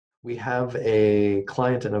We have a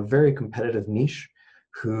client in a very competitive niche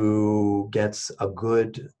who gets a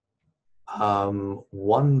good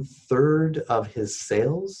 1/3 of his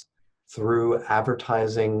sales through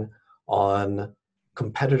advertising on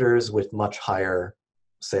competitors with much higher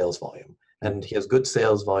sales volume, and he has good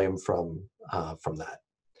sales volume from that.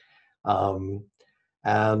 Um,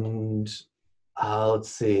 and let's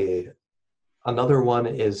see. Another one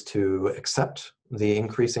is to accept the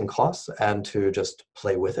increasing costs and to just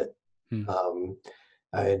play with it, Hmm.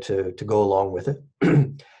 and to go along with it,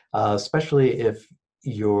 especially if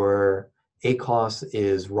your ACOS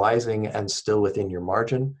is rising and still within your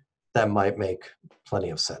margin. That might make plenty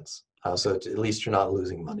of sense. So at least you're not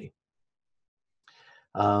losing money.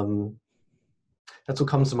 That's what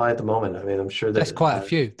comes to mind at the moment. I mean, I'm sure That's that quite a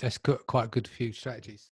few. That's quite a good few strategies.